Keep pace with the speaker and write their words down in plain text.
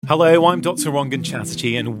Hello, I'm Dr. Rangan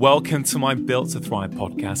Chatterjee, and welcome to my Built to Thrive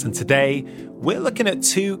podcast. And today, we're looking at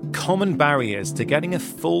two common barriers to getting a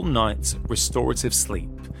full night's restorative sleep: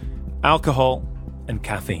 alcohol and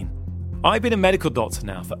caffeine. I've been a medical doctor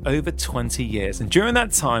now for over 20 years, and during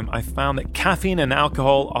that time, I found that caffeine and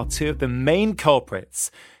alcohol are two of the main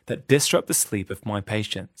culprits that disrupt the sleep of my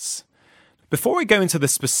patients. Before we go into the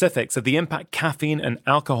specifics of the impact caffeine and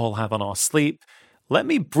alcohol have on our sleep, let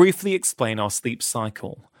me briefly explain our sleep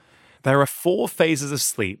cycle. There are 4 phases of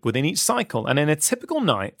sleep within each cycle, and in a typical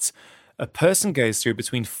night, a person goes through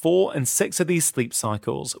between 4 and 6 of these sleep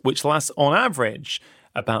cycles, which last on average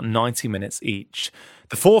about 90 minutes each.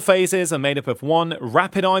 The 4 phases are made up of 1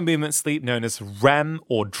 rapid eye movement sleep known as REM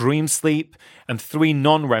or dream sleep, and 3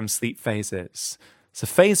 non-REM sleep phases. So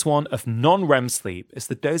phase 1 of non-REM sleep is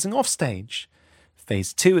the dozing off stage.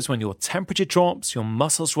 Phase 2 is when your temperature drops, your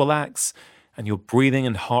muscles relax, and your breathing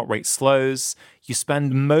and heart rate slows. You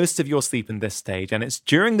spend most of your sleep in this stage, and it's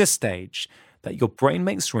during this stage that your brain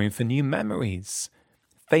makes room for new memories.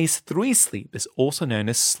 Phase 3 sleep is also known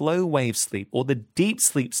as slow wave sleep or the deep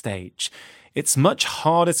sleep stage. It's much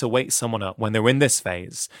harder to wake someone up when they're in this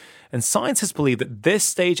phase, and scientists believe that this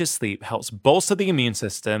stage of sleep helps bolster the immune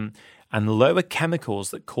system and lower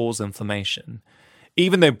chemicals that cause inflammation.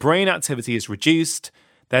 Even though brain activity is reduced,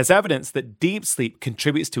 there's evidence that deep sleep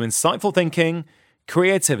contributes to insightful thinking,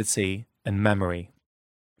 creativity, and memory.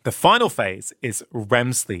 The final phase is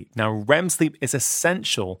REM sleep. Now, REM sleep is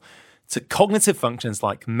essential to cognitive functions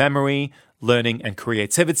like memory, learning, and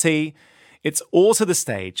creativity. It's also the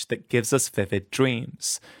stage that gives us vivid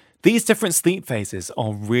dreams. These different sleep phases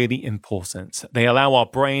are really important. They allow our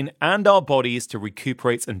brain and our bodies to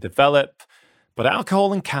recuperate and develop, but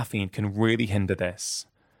alcohol and caffeine can really hinder this.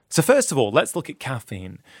 So first of all, let's look at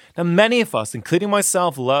caffeine. Now, many of us, including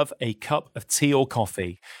myself, love a cup of tea or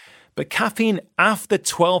coffee, but caffeine after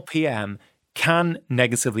 12 p.m. can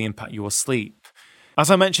negatively impact your sleep.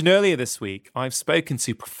 As I mentioned earlier this week, I've spoken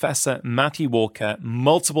to Professor Matthew Walker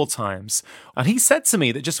multiple times, and he said to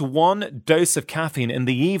me that just 1 dose of caffeine in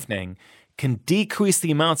the evening can decrease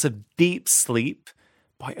the amount of deep sleep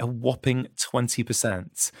by a whopping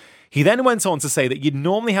 20%. He then went on to say that you'd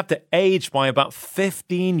normally have to age by about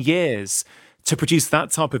 15 years to produce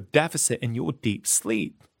that type of deficit in your deep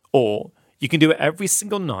sleep. Or you can do it every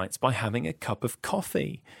single night by having a cup of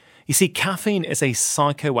coffee. You see, caffeine is a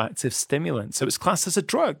psychoactive stimulant, so it's classed as a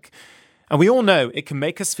drug. And we all know it can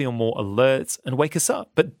make us feel more alert and wake us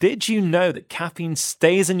up. But did you know that caffeine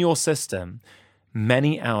stays in your system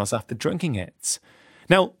many hours after drinking it?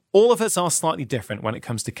 Now, all of us are slightly different when it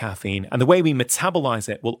comes to caffeine, and the way we metabolize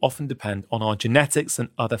it will often depend on our genetics and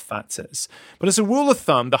other factors. But as a rule of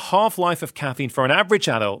thumb, the half-life of caffeine for an average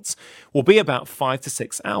adult will be about 5 to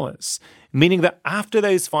 6 hours, meaning that after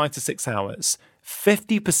those 5 to 6 hours,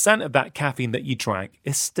 50% of that caffeine that you drank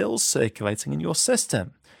is still circulating in your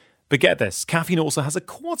system. But get this, caffeine also has a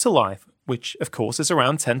quarter life, which of course is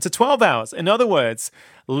around 10 to 12 hours. In other words,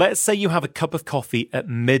 let's say you have a cup of coffee at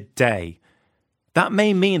midday. That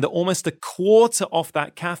may mean that almost a quarter of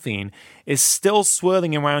that caffeine is still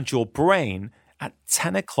swirling around your brain at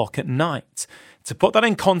 10 o'clock at night. To put that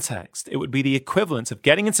in context, it would be the equivalent of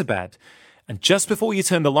getting into bed and just before you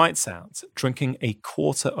turn the lights out, drinking a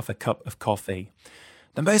quarter of a cup of coffee.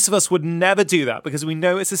 Now, most of us would never do that because we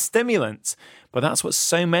know it's a stimulant, but that's what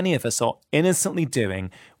so many of us are innocently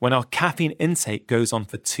doing when our caffeine intake goes on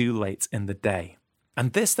for too late in the day.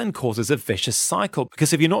 And this then causes a vicious cycle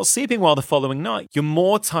because if you're not sleeping well the following night, you're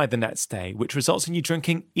more tired the next day, which results in you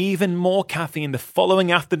drinking even more caffeine the following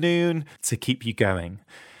afternoon to keep you going.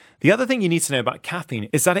 The other thing you need to know about caffeine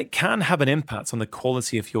is that it can have an impact on the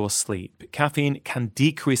quality of your sleep. Caffeine can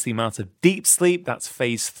decrease the amount of deep sleep. That's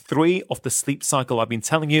phase 3 of the sleep cycle I've been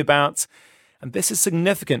telling you about. And this is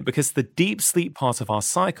significant because the deep sleep part of our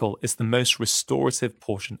cycle is the most restorative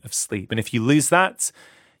portion of sleep. And if you lose that,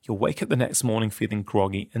 you'll wake up the next morning feeling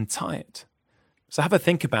groggy and tired. So have a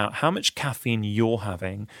think about how much caffeine you're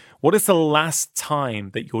having. What is the last time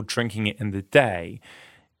that you're drinking it in the day?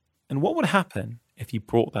 And what would happen if you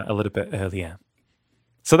brought that a little bit earlier?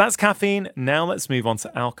 So that's caffeine. Now let's move on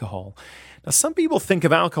to alcohol. Now, some people think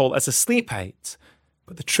of alcohol as a sleep aid,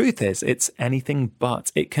 but the truth is it's anything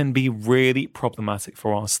but. It can be really problematic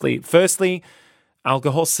for our sleep. Firstly,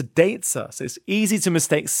 alcohol sedates us. It's easy to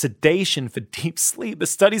mistake sedation for deep sleep. The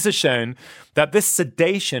studies have shown that this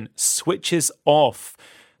sedation switches off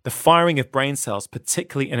the firing of brain cells,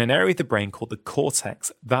 particularly in an area of the brain called the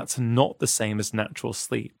cortex. That's not the same as natural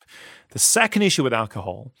sleep. The second issue with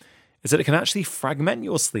alcohol is that it can actually fragment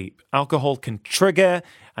your sleep. Alcohol can trigger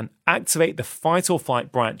and activate the fight or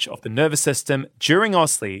flight branch of the nervous system during our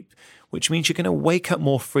sleep, which means you're going to wake up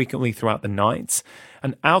more frequently throughout the night.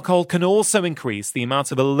 And alcohol can also increase the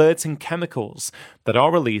amount of alerting chemicals that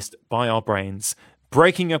are released by our brains,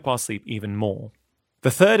 breaking up our sleep even more. The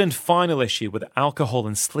third and final issue with alcohol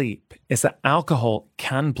and sleep is that alcohol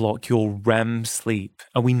can block your REM sleep.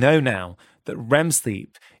 And we know now that REM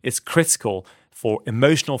sleep is critical for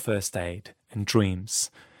emotional first aid and dreams.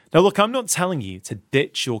 Now, look, I'm not telling you to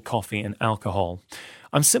ditch your coffee and alcohol.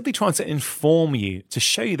 I'm simply trying to inform you, to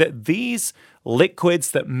show you that these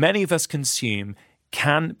liquids that many of us consume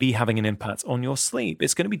can be having an impact on your sleep.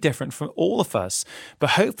 It's going to be different for all of us,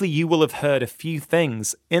 but hopefully you will have heard a few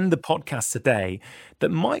things in the podcast today that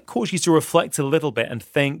might cause you to reflect a little bit and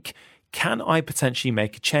think, can I potentially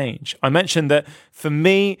make a change? I mentioned that for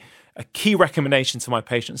me, a key recommendation to my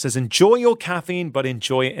patients is enjoy your caffeine, but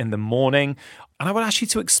enjoy it in the morning. And I would ask you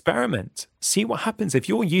to experiment. See what happens. If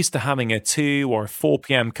you're used to having a 2 or a 4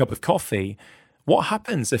 p.m. cup of coffee, what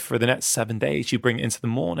happens if for the next 7 days you bring it into the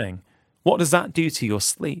morning? What does that do to your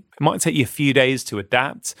sleep? It might take you a few days to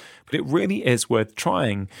adapt, but it really is worth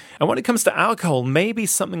trying. And when it comes to alcohol, maybe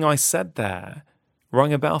something I said there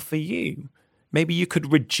rang a bell for you. Maybe you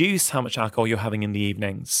could reduce how much alcohol you're having in the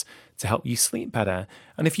evenings to help you sleep better.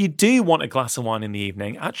 And if you do want a glass of wine in the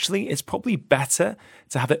evening, actually it's probably better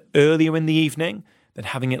to have it earlier in the evening than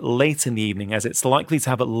having it late in the evening, as it's likely to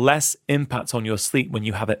have a less impact on your sleep when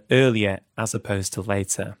you have it earlier as opposed to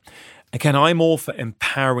later. Again, I'm all for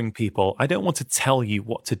empowering people. I don't want to tell you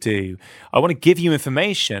what to do. I want to give you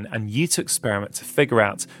information and you to experiment to figure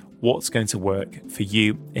out what's going to work for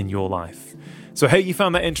you in your life. So I hope you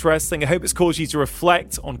found that interesting. I hope it's caused you to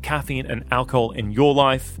reflect on caffeine and alcohol in your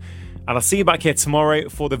life. And I'll see you back here tomorrow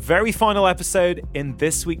for the very final episode in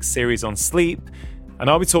this week's series on sleep. And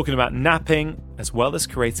I'll be talking about napping as well as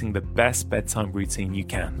creating the best bedtime routine you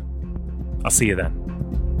can. I'll see you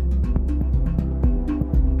then.